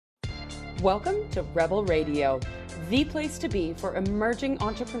Welcome to Rebel Radio, the place to be for emerging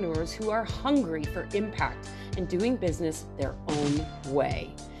entrepreneurs who are hungry for impact and doing business their own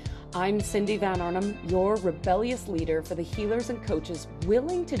way. I'm Cindy Van Arnhem, your rebellious leader for the healers and coaches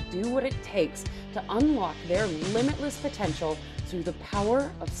willing to do what it takes to unlock their limitless potential through the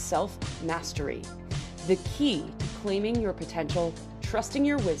power of self-mastery. The key to claiming your potential, trusting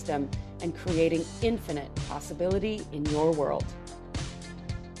your wisdom, and creating infinite possibility in your world.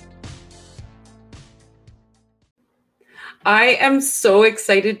 I am so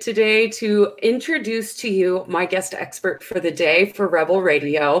excited today to introduce to you my guest expert for the day for Rebel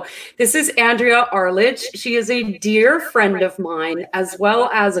Radio. This is Andrea Arledge. She is a dear friend of mine, as well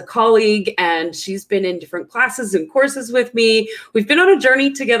as a colleague, and she's been in different classes and courses with me. We've been on a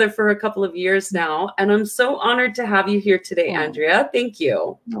journey together for a couple of years now, and I'm so honored to have you here today, Andrea. Thank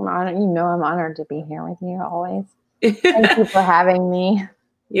you. I'm honored. I'm honored to be here with you always. Thank you for having me.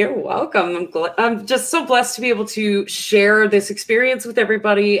 You're welcome. I'm just so blessed to be able to share this experience with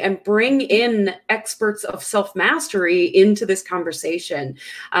everybody and bring in experts of self-mastery into this conversation.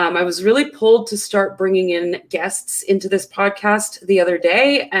 I was really pulled to start bringing in guests into this podcast the other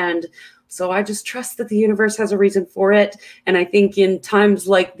day, and so I just trust that the universe has a reason for it. And I think in times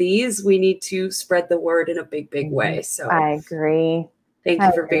like these, we need to spread the word in a big, big way. So I agree. Thank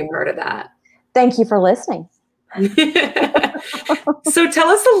you for being part of that. Thank you for listening. So tell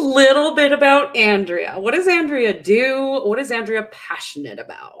us a little bit about Andrea. What does Andrea do? What is Andrea passionate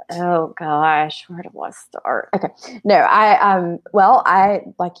about? Oh gosh, where do I start? Okay. No, I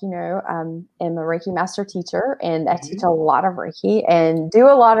like, am a Reiki master teacher, and I teach a lot of Reiki and do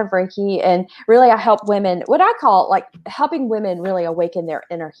a lot of Reiki. And really I help women, what I call like helping women really awaken their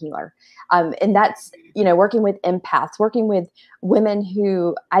inner healer. And that's, working with empaths, working with women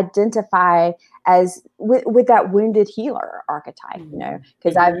who identify as with that wounded healer archetype,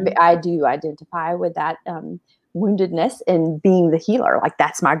 because I do identify with that woundedness and being the healer. Like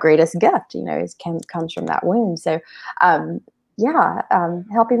that's my greatest gift, comes from that wound. So,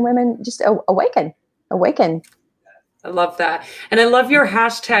 helping women just awaken. I love that. And I love your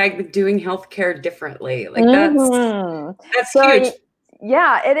hashtag, doing healthcare differently. Like that's huge.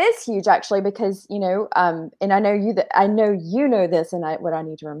 Yeah, it is huge actually, because, and I know you know this, and what I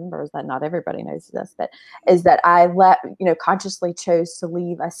need to remember is that not everybody knows this, but is that I consciously chose to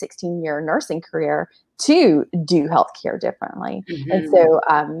leave a 16-year nursing career to do healthcare differently. And so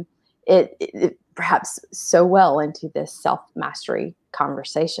it perhaps so well into this self-mastery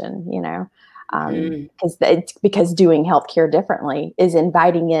conversation, because doing healthcare differently is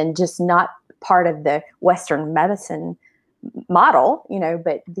inviting in just not part of the Western medicine model,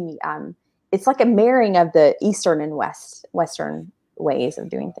 but it's like a marrying of the Eastern and Western ways of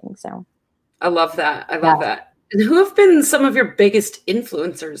doing things. So I love that. I love that. And who have been some of your biggest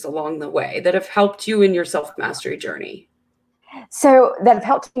influencers along the way that have helped you in your self-mastery journey? So that have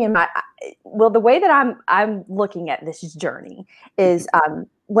helped me in the way that I'm looking at this journey is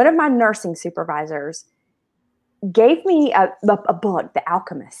one of my nursing supervisors gave me a book, The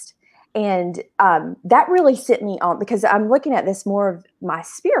Alchemist. And that really set me on, because I'm looking at this more of my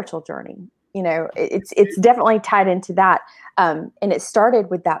spiritual journey. It's definitely tied into that. And it started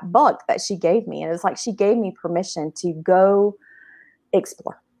with that book that she gave me. And it was like she gave me permission to go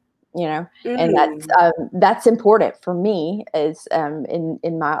explore, and that's important for me as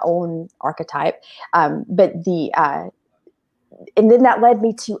in my own archetype. And then that led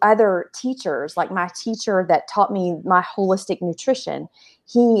me to other teachers, like my teacher that taught me my holistic nutrition.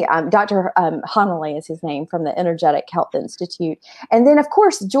 He, Dr. Hanalei is his name, from the Energetic Health Institute. And then, of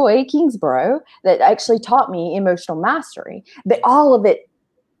course, Joy Kingsborough, that actually taught me emotional mastery. But all of it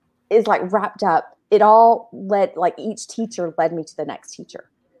is like wrapped up. It all led, like each teacher led me to the next teacher.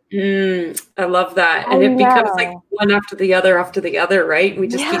 I love that. And it becomes like one after the other, right? We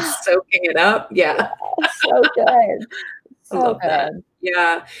just keep soaking it up. Yeah. So good. I love that.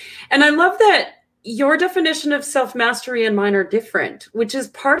 Yeah. And I love that your definition of self-mastery and mine are different, which is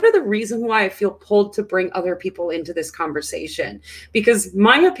part of the reason why I feel pulled to bring other people into this conversation, because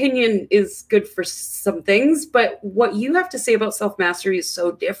my opinion is good for some things, but what you have to say about self-mastery is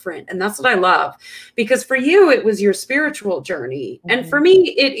so different. And that's what I love, because for you, it was your spiritual journey. And for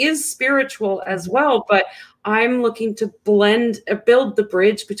me, it is spiritual as well, but I'm looking to build the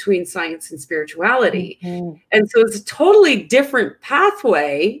bridge between science and spirituality. And so it's a totally different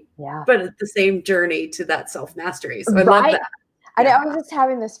pathway, but at the same journey to that self-mastery. So I love that. I know. I was just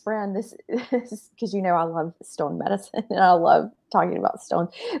having this friend, this because I love stone medicine and I love talking about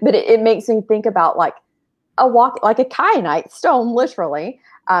stones, but it makes me think about like a kyanite stone, literally.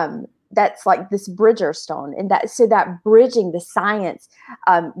 that's like this bridger stone, and that bridging the science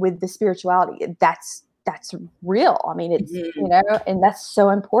with the spirituality, that's real. I mean, it's, you know, and that's so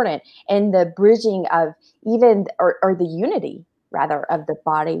important. And the bridging of even, or the unity rather, of the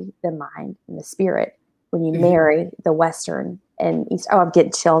body, the mind, and the spirit, when you marry the Western and East. Oh, I'm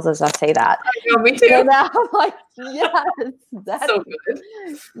getting chills as I say that. I know, me too. And I'm like, yes, that's so good.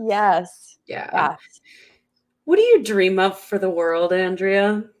 Yes. Yeah. Yes. What do you dream of for the world,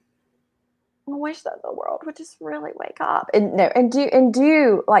 Andrea? I wish that the world would just really wake up and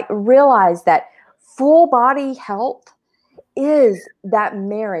do like realize that full body health is that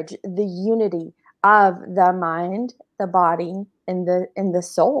marriage, the unity of the mind, the body, and the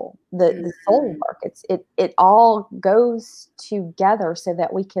soul, the soul work. It all goes together so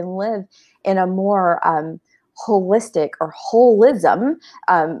that we can live in a more holistic, or holism,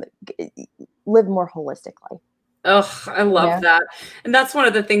 live more holistically. Oh, I love that. And that's one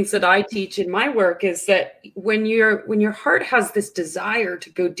of the things that I teach in my work, is that when your heart has this desire to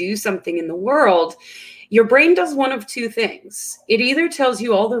go do something in the world, your brain does one of two things. It either tells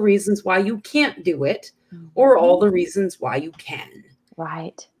you all the reasons why you can't do it, or all the reasons why you can.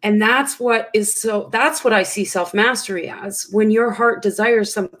 Right. And that's what I see self-mastery as. When your heart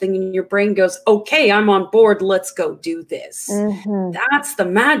desires something and your brain goes, okay, I'm on board, let's go do this. That's the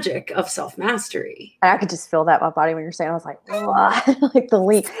magic of self-mastery. I could just feel that in my body when you're saying, I was like, like the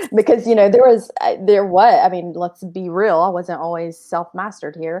leap, because, you know, I mean, let's be real. I wasn't always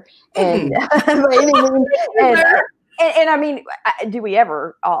self-mastered here. And, and I mean, do we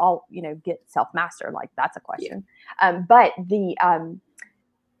ever all, you know, get self-mastered? Like, that's a question. Yeah. But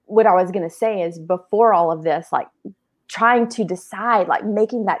what I was going to say is, before all of this, like trying to decide, like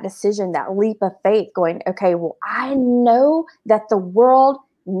making that decision, that leap of faith, going, okay, well, I know that the world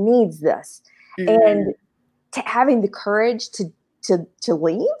needs this. And having the courage to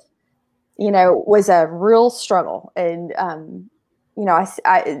leave, you know, was a real struggle. And, you know,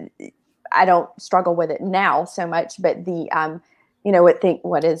 I don't struggle with it now so much, but you know,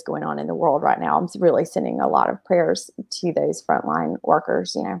 what is going on in the world right now, I'm really sending a lot of prayers to those frontline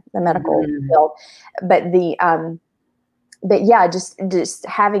workers, you know, the medical field. But yeah, just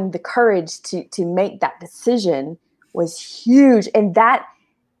having the courage to make that decision was huge. And that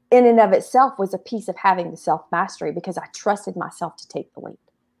in and of itself was a piece of having the self-mastery, because I trusted myself to take the leap.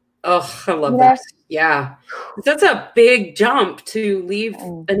 Oh, I love that. Yeah. That's a big jump to leave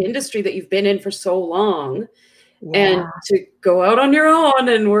an industry that you've been in for so long. Yeah. And to go out on your own,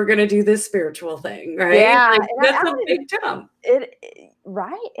 and we're going to do this spiritual thing, right? Yeah. Like, that's a big jump.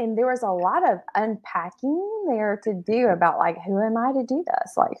 Right. And there was a lot of unpacking there to do about, like, who am I to do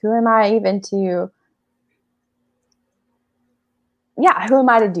this? Like, who am I even to, who am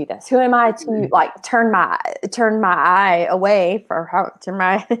I to do this? Who am I to, like, turn my eye away, turn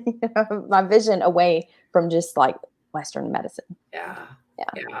my, you know, my vision away from just like Western medicine. Yeah.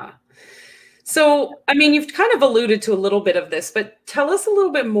 So, I mean, you've kind of alluded to a little bit of this, but tell us a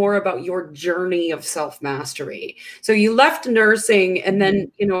little bit more about your journey of self-mastery. So you left nursing, and then,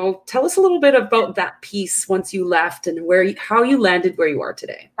 you know, tell us a little bit about that piece once you left, and how you landed where you are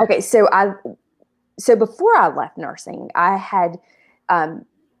today. Okay. So before I left nursing, I had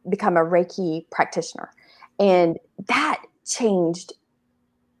become a Reiki practitioner, and that changed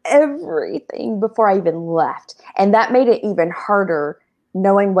everything before I even left. And that made it even harder,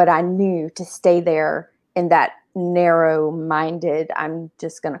 knowing what I knew, to stay there in that narrow-minded, I'm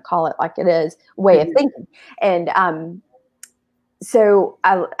just going to call it like it is, way of thinking. And so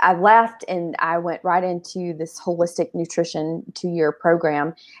I left, and I went right into this holistic nutrition 2-year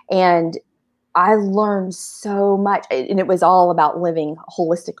program, and I learned so much. And it was all about living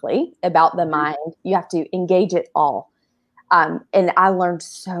holistically, about the mind. You have to engage it all. And I learned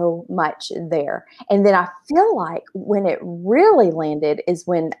so much there. And then I feel like when it really landed is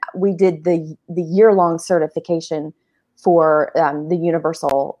when we did the year-long certification for the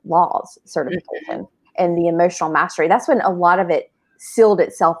Universal Laws certification and the emotional mastery. That's when a lot of it sealed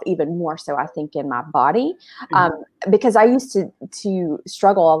itself even more so, I think, in my body, because I used to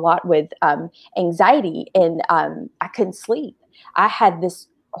struggle a lot with anxiety, and I couldn't sleep. I had this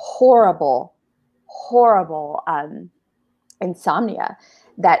horrible insomnia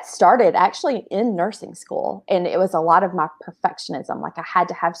that started actually in nursing school. And it was a lot of my perfectionism. Like, I had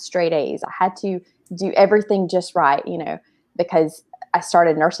to have straight A's. I had to do everything just right, you know, because I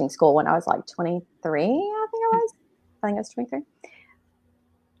started nursing school when I was like 23, I think I was 23.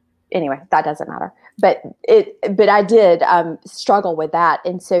 Anyway, that doesn't matter. But I did struggle with that.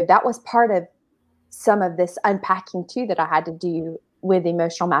 And so that was part of some of this unpacking too that I had to do with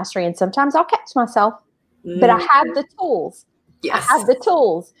emotional mastery. And sometimes I'll catch myself, but I have the tools. Yes. I have the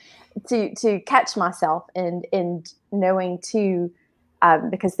tools. to catch myself and knowing too,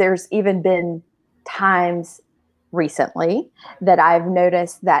 because there's even been times recently that I've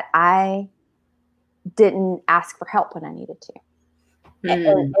noticed that I didn't ask for help when I needed to.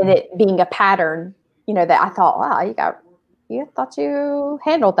 And it being a pattern, that I thought, wow, you thought you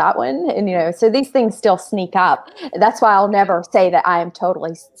handled that one. And, so these things still sneak up. That's why I'll never say that I am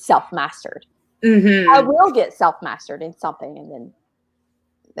totally self-mastered. I will get self-mastered in something, and then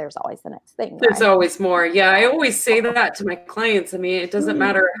there's always the next thing. Right? There's always more. Yeah. I always say that to my clients. I mean, it doesn't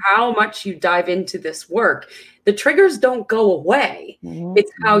matter how much you dive into this work. The triggers don't go away.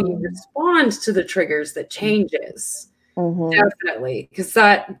 It's how you respond to the triggers that changes. Definitely. Because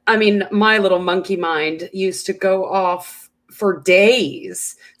my little monkey mind used to go off for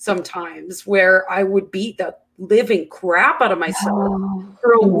days sometimes, where I would beat the living crap out of myself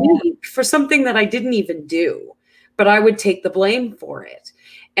for a week for something that I didn't even do, but I would take the blame for it.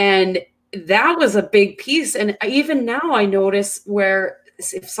 And that was a big piece. And even now I notice where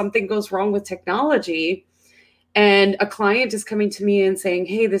if something goes wrong with technology and a client is coming to me and saying,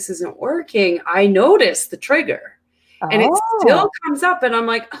 hey, this isn't working, I notice the trigger. And it still comes up, and I'm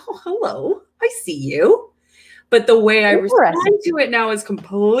like, oh, hello, I see you. But the way I respond to it now is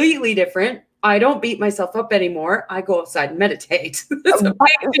completely different. I don't beat myself up anymore. I go outside and meditate. That's a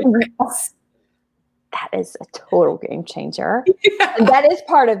big difference. That is a total game changer. Yeah. And that is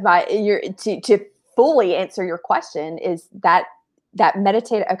part of to fully answer your question is that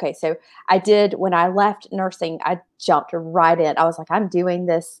meditate. Okay. So I did, when I left nursing, I jumped right in. I was like, I'm doing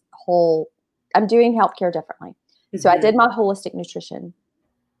healthcare differently. So I did my holistic nutrition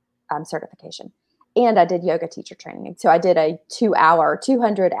certification, and I did yoga teacher training. So I did a 200-hour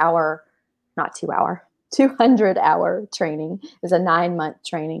training. It was a 9-month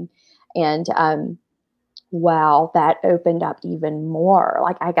training. And, wow, that opened up even more.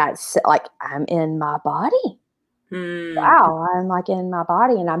 Like I got like, I'm in my body. Wow. I'm like in my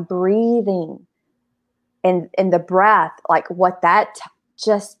body, and I'm breathing, and the breath, like what that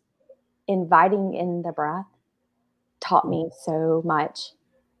just inviting in the breath taught me so much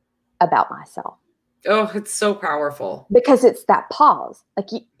about myself. Oh, it's so powerful. Because it's that pause. Like,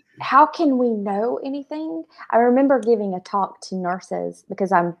 how can we know anything? I remember giving a talk to nurses,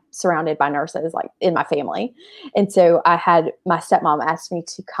 because I'm surrounded by nurses, like in my family. And so I had my stepmom asked me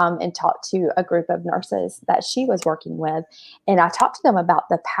to come and talk to a group of nurses that she was working with. And I talked to them about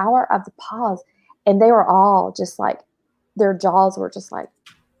the power of the pause. And they were all just like, their jaws were just like,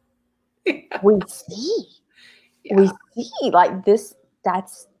 we see. Yeah. We see like this,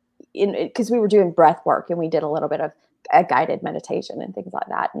 that's because we were doing breath work, and we did a little bit of a guided meditation and things like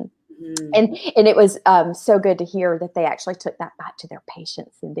that. And it was so good to hear that they actually took that back to their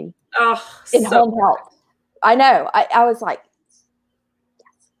patients in home health. I know. I was like,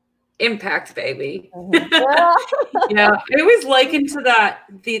 yes. Impact, baby. Yeah. I always liken to that,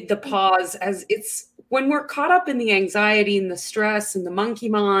 the pause, as it's when we're caught up in the anxiety and the stress and the monkey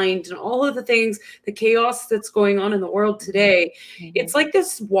mind and all of the things, the chaos that's going on in the world today. It's like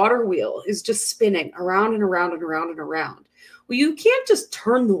this water wheel is just spinning around and around and around and around. Well, you can't just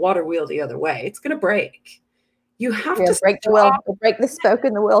turn the water wheel the other way. It's going to break. You have to break the wheel, break the spoke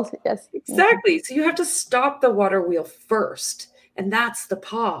in the wheel. Yes, exactly. So you have to stop the water wheel first. And that's the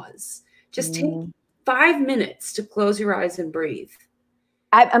pause. Just take 5 minutes to close your eyes and breathe.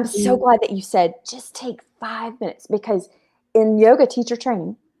 I'm so glad that you said just take 5 minutes, because in yoga teacher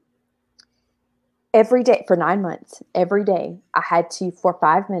training, every day for 9 months, every day I had to, for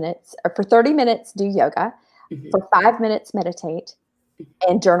 5 minutes or for 30 minutes, do yoga, for 5 minutes, meditate,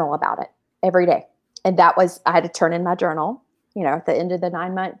 and journal about it every day. And that was, I had to turn in my journal, at the end of the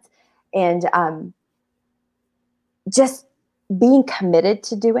 9 months, and just being committed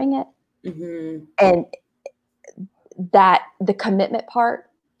to doing it. And that the commitment part,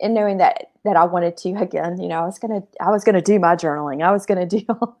 and knowing that I wanted to, again, I was going to do my journaling. I was going to do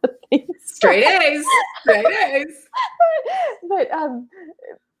all the things. Straight A's.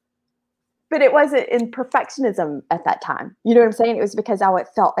 But it wasn't in perfectionism at that time. You know what I'm saying? It was because it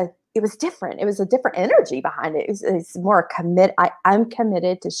felt it was different. It was a different energy behind it. It's more I'm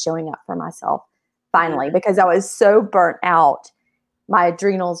committed to showing up for myself finally, because I was so burnt out. My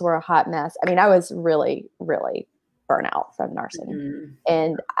adrenals were a hot mess. I mean, I was really, really burnt out from nursing.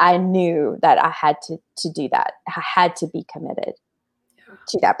 And I knew that I had to do that. I had to be committed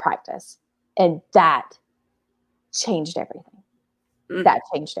to that practice. And that changed everything. That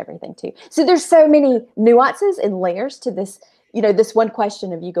changed everything too. So there's so many nuances and layers to this, this one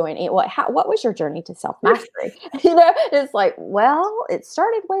question of you going, what was your journey to self-mastery? It's like, well, it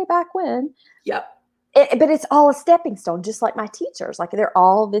started way back when. Yep. But it's all a stepping stone, just like my teachers. Like they're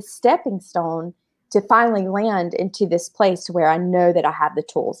all this stepping stone to finally land into this place where I know that I have the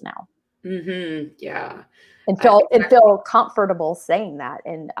tools now. Mm-hmm. Yeah. And feel comfortable saying that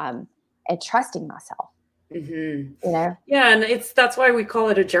and trusting myself. Mm-hmm. You know? Yeah, and that's why we call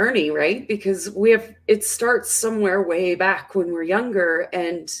it a journey, right? Because it starts somewhere way back when we're younger,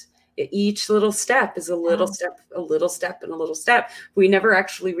 and each little step is a little step, a little step, and a little step. We never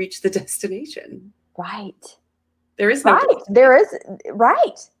actually reach the destination. Right. There is no There is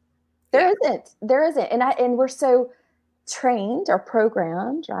There isn't. And we're so trained or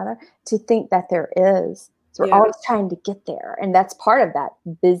programmed rather to think that there is. So we're always trying to get there. And that's part of that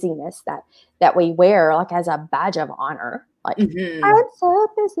busyness that we wear like as a badge of honor. Like, I'm so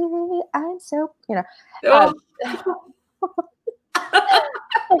busy. I'm so,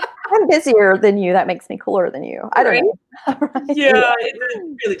 I'm busier than you. That makes me cooler than you. I don't know. Right? Yeah,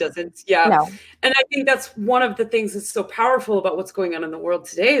 it really doesn't. Yeah. No. And I think that's one of the things that's so powerful about what's going on in the world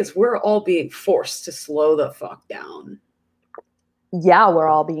today is we're all being forced to slow the fuck down. Yeah, we're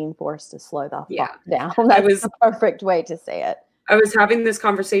all being forced to slow the fuck down. That's the perfect way to say it. I was having this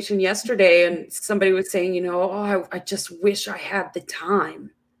conversation yesterday and somebody was saying, I just wish I had the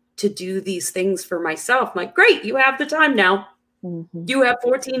time to do these things for myself. I'm like, great, you have the time now. Mm-hmm. You have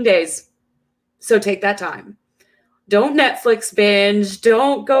 14 days. So take that time. Don't Netflix binge.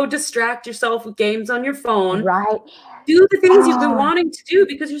 Don't go distract yourself with games on your phone. Right. Do the things you've been wanting to do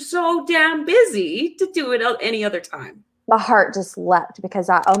because you're so damn busy to do it any other time. My heart just leapt because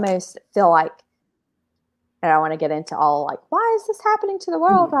I almost feel like, and I want to get into all like, why is this happening to the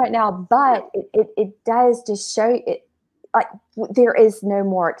world right now? But it does just show it, like there is no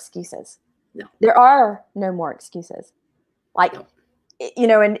more excuses. No. There are no more excuses. Like,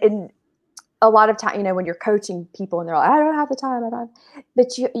 and a lot of time, when you're coaching people and they're like, I don't have the time.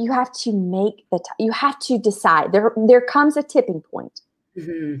 But you have to make the time. You have to decide. There comes a tipping point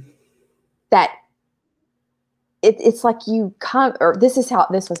that it's like you come, or this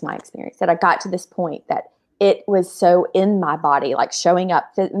was my experience, that I got to this point that it was so in my body, like showing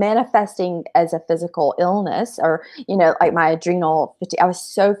up, manifesting as a physical illness or, like my adrenal fatigue. I was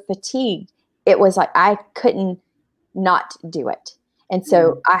so fatigued. It was like, I couldn't not do it. And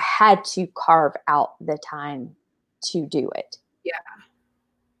so I had to carve out the time to do it. Yeah.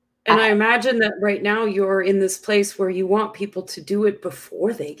 And I imagine that right now you're in this place where you want people to do it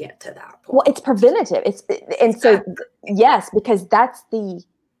before they get to that point. Well, it's preventative. So yes, because that's the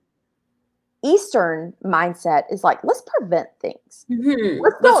Eastern mindset is like, let's prevent things. Mm-hmm.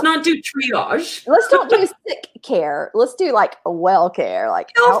 Let's not do triage. Let's don't do sick care. Let's do like well care,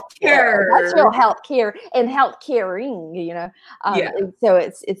 like health care. That's real health care and health caring, And so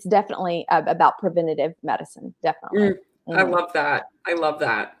it's definitely about preventative medicine. Definitely. I love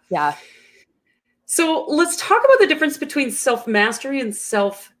that. Yeah. So let's talk about the difference between self-mastery and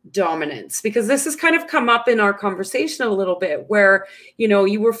self-dominance, because this has kind of come up in our conversation a little bit where,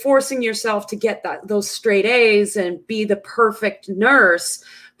 you were forcing yourself to get those straight A's and be the perfect nurse.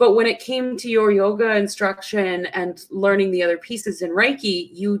 But when it came to your yoga instruction and learning the other pieces in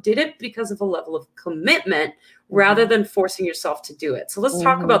Reiki, you did it because of a level of commitment rather than forcing yourself to do it. So let's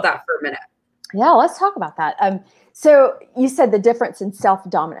talk about that for a minute. Yeah, let's talk about that. So you said the difference in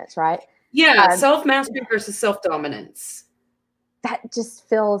self-dominance, right? Yeah, self-mastery versus self-dominance. That just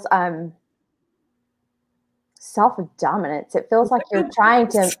feels self-dominance. It feels like you're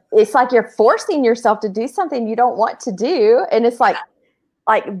it's like you're forcing yourself to do something you don't want to do. And it's like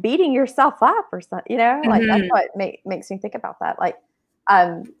beating yourself up or something, like that's what makes me think about that. Like,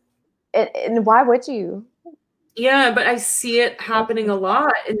 and why would you? Yeah, but I see it happening a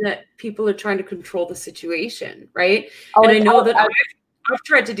lot in that people are trying to control the situation, right? And I know that I've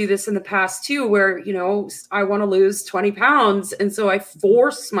tried to do this in the past too, where, I want to lose 20 pounds. And so I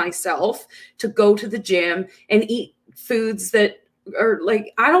force myself to go to the gym and eat foods that are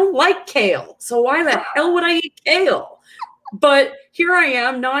like, I don't like kale. So why the hell would I eat kale? But here I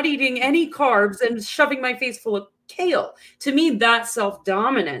am not eating any carbs and shoving my face full of kale. To me, that's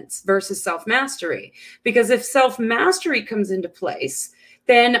self-dominance versus self-mastery. Because if self-mastery comes into place,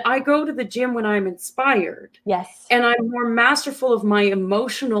 then I go to the gym when I'm inspired. Yes. And I'm more masterful of my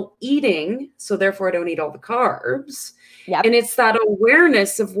emotional eating. So therefore I don't eat all the carbs. Yep. And it's that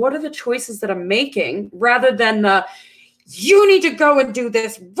awareness of what are the choices that I'm making rather than you need to go and do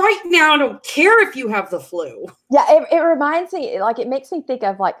this right now. I don't care if you have the flu. Yeah. It reminds me, like, it makes me think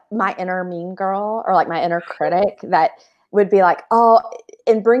of like my inner mean girl or like my inner critic that would be like,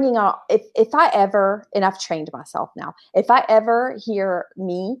 and bringing on, if I ever, and I've trained myself now, if I ever hear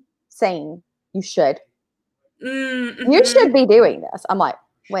me saying, you should be doing this, I'm like,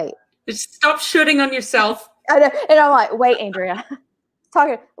 wait, Just stop shooting on yourself. And I'm like, wait, Andrea.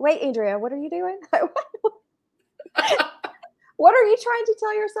 Wait, Andrea, what are you doing? What are you trying to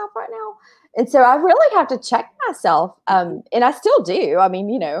tell yourself right now? And so I really have to check myself. And I still do. I mean,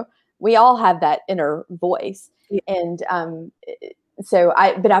 we all have that inner voice. Yeah. And so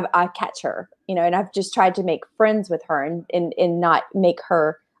I catch her, and I've just tried to make friends with her and not make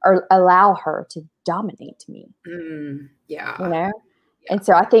her or allow her to dominate me. Yeah. Yeah. And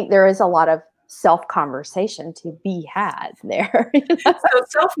so I think there is a lot of self-conversation to be had there. So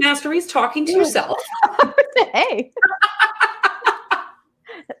self-mastery is talking to yourself. Hey.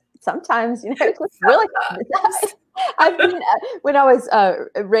 Sometimes, it's really. I've been when I was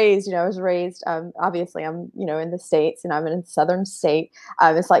raised. Obviously, I'm in the States, and I'm in a southern state.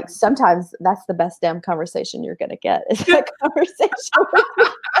 It's like sometimes that's the best damn conversation you're going to get is that conversation with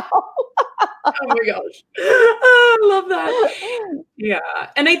yourself. Oh my gosh. Oh, I love that. Yeah.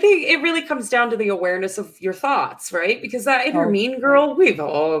 And I think it really comes down to the awareness of your thoughts, right? Because that inner mean girl, we've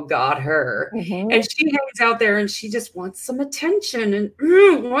all got her. Mm-hmm. And she hangs out there and she just wants some attention. And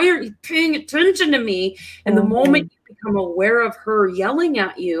why aren't you paying attention to me? And the moment you become aware of her yelling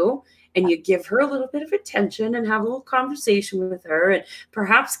at you, and you give her a little bit of attention and have a little conversation with her and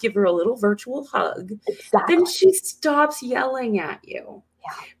perhaps give her a little virtual hug, then she stops yelling at you.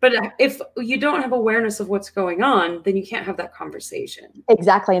 Yeah. But if you don't have awareness of what's going on, then you can't have that conversation.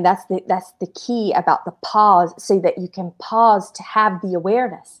 Exactly. And that's the key about the pause, so that you can pause to have the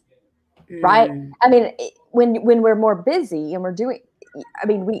awareness, right? I mean, when we're more busy and we're doing,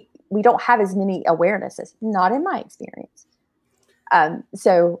 we don't have as many awarenesses, not in my experience.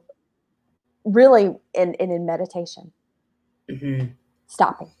 So really in meditation,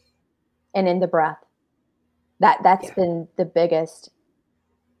 stopping and in the breath, that's been the biggest.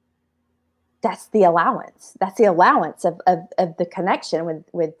 That's the allowance. That's the allowance of the connection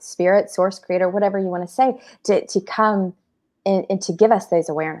with spirit, source, creator, whatever you want to say, to come and to give us those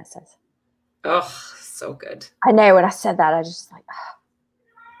awarenesses. Oh, so good. I know when I said that, I just like,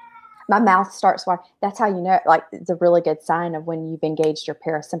 my mouth starts watering. That's how you know, like, it's a really good sign of when you've engaged your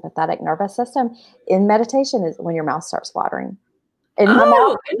parasympathetic nervous system in meditation is when your mouth starts watering. And my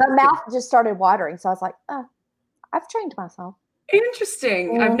mouth just started watering. So I was like, oh, I've trained myself.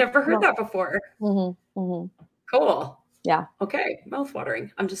 Interesting. I've never heard that before. Cool. Yeah. Okay. Mouth watering.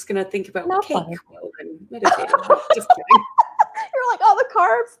 I'm just going to think about cake while I'm meditating. Just kidding. You're like, oh, the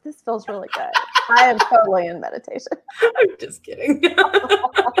carbs. This feels really good. I am totally in meditation. I'm just kidding.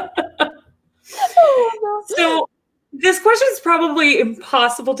 So this question is probably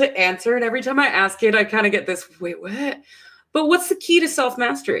impossible to answer. And every time I ask it, I kind of get this, wait, what? But what's the key to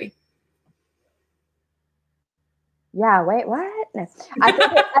self-mastery? Yeah, wait, what? No. I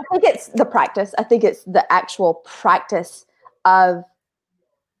think it's the practice. I think it's the actual practice of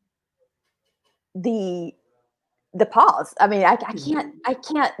the pause. I mean, I can't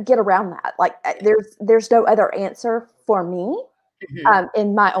get around that. Like, there's no other answer for me.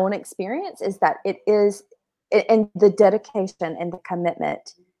 In my own experience, is that it is in the dedication and the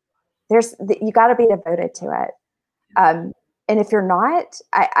commitment. You got to be devoted to it. And if you're not,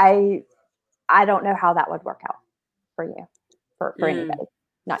 I don't know how that would work out for you, for anybody,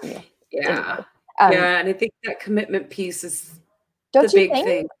 not you. Yeah. And I think that commitment piece is the big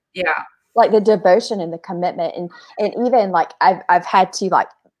thing. Yeah. Like the devotion and the commitment, and even like I've had to, like,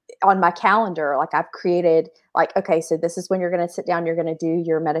 on my calendar, like I've created, like, okay, so this is when you're going to sit down, you're going to do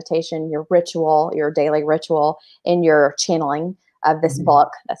your meditation, your ritual, your daily ritual, and your channeling of this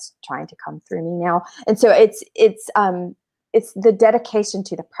book that's trying to come through me now. And so it's the dedication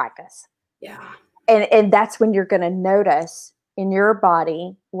to the practice. Yeah. And that's when you're going to notice in your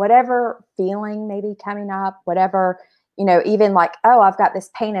body, whatever feeling may be coming up, whatever, even like, oh, I've got this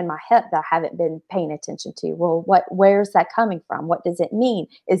pain in my hip that I haven't been paying attention to. Well, where's that coming from? What does it mean?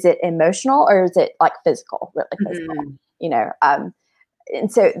 Is it emotional, or is it like physical, really physical?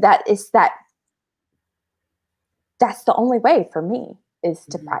 And so that's the only way for me is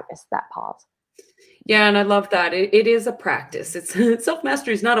to practice that pause. Yeah, and I love that. It is a practice. It's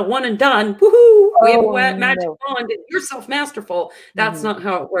self-mastery is not a one and done. Woohoo! We have a magic wand and you're self-masterful. That's not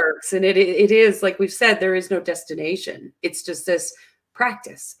how it works. And it is, like we've said, there is no destination. It's just this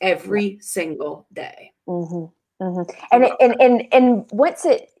practice every single day. And once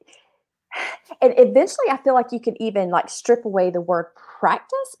and eventually I feel like you can even like strip away the word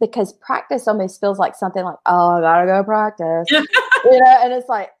practice, because practice almost feels like something like, oh, I gotta go practice. And it's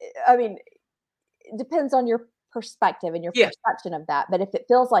like, I mean, it depends on your perspective and your perception of that. But if it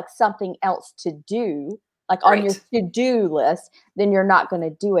feels like something else to do, like on your to-do list, then you're not going to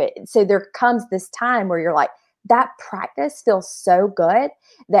do it. So there comes this time where you're like, that practice feels so good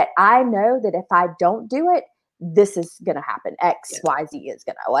that I know that if I don't do it, this is going to happen. X, Y, Z is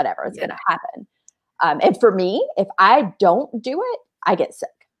going to, whatever is going to happen. And for me, if I don't do it, I get sick.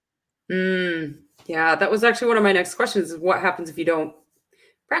 Yeah, that was actually one of my next questions is what happens if you don't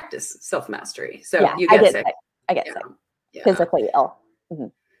practice self-mastery? So you I get sick. sick. I get sick. Physically ill.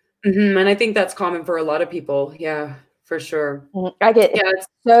 And I think that's common for a lot of people. Yeah, for sure. I get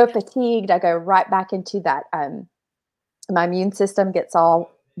so fatigued. I go right back into that. My immune system gets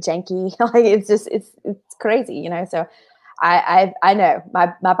all janky. Like it's crazy, you know? So I know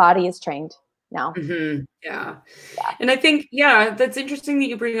my body is trained now. Yeah. And I think, that's interesting that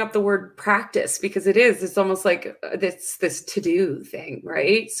you bring up the word practice because it's almost like this to-do thing,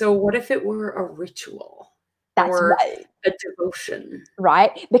 right? So what if it were a ritual? Or a devotion.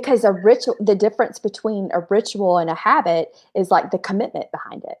 Right? Because a ritual, the difference between a ritual and a habit is like the commitment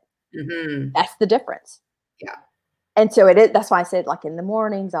behind it. That's the difference. Yeah. And so it is, that's why I said like in the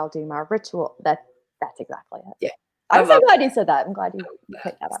mornings, I'll do my ritual. That's exactly it. Yeah. I'm so glad you said that. I'm glad you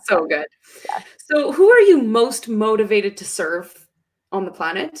picked that up. So good. Yeah. So who are you most motivated to serve on the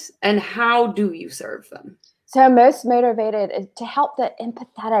planet and how do you serve them? So I'm most motivated is to help the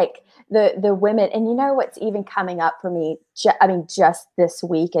empathetic, the women. And you know what's even coming up for me, just this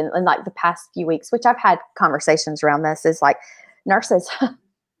week and like the past few weeks, which I've had conversations around this, is like nurses.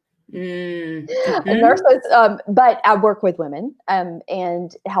 Nurses, but I work with women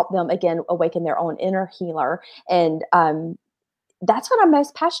and help them, again, awaken their own inner healer. And that's what I'm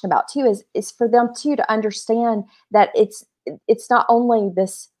most passionate about, too, is for them, too, to understand that it's not only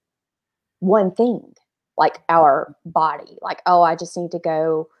this one thing, like our body, like, oh, I just need to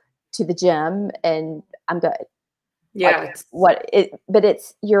go to the gym and I'm good. Yeah. But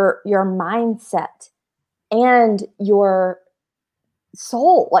it's your mindset and your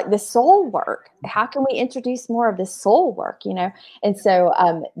soul, like the soul work. How can we introduce more of this soul work, you know? And so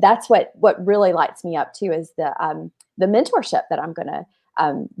that's what really lights me up too, is the mentorship that I'm going to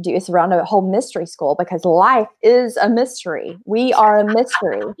do. It's around a whole mystery school, because life is a mystery. We are a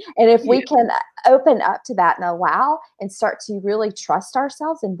mystery. And if we can open up to that and allow and start to really trust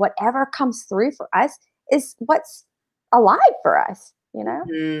ourselves, and whatever comes through for us is what's alive for us, you know?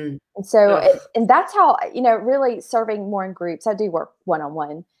 And so, and that's how, you know, really serving more in groups. I do work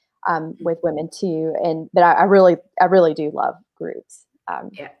one-on-one with women too. But I really do love groups.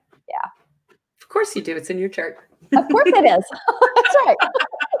 Yeah. Of course you do. It's in your chart. Of course it is. That's right.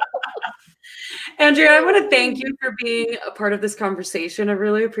 Andrea, I want to thank you for being a part of this conversation. I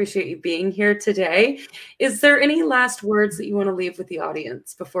really appreciate you being here today. Is there any last words that you want to leave with the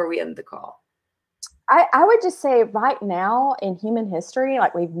audience before we end the call? I would just say right now in human history,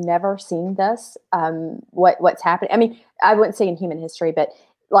 like we've never seen this, what's happening. I mean, I wouldn't say in human history, but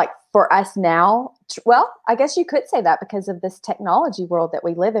like for us now, well, I guess you could say that because of this technology world that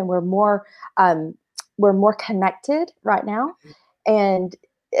we live in, we're more connected right now. And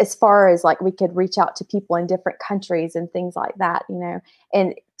as far as like we could reach out to people in different countries and things like that, you know.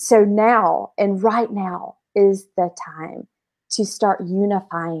 And so now and right now is the time to start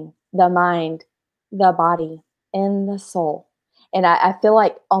unifying the mind, the body, and the soul. And I feel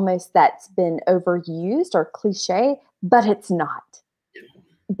like almost that's been overused or cliche, but it's not.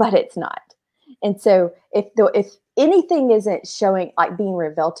 And so if anything isn't showing, like being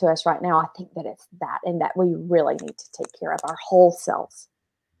revealed to us right now, I think that it's that, and that we really need to take care of our whole selves,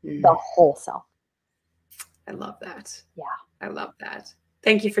 the whole self. I love that. Yeah. I love that.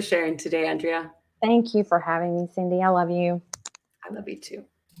 Thank you for sharing today, Andrea. Thank you for having me, Cindy. I love you. I love you too.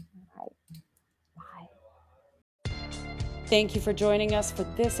 Thank you for joining us for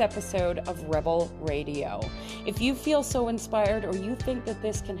this episode of Rebel Radio. If you feel so inspired, or you think that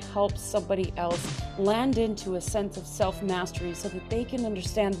this can help somebody else land into a sense of self-mastery so that they can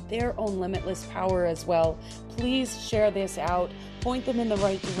understand their own limitless power as well, please share this out, point them in the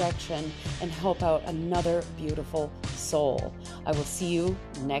right direction, and help out another beautiful soul. I will see you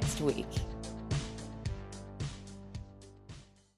next week.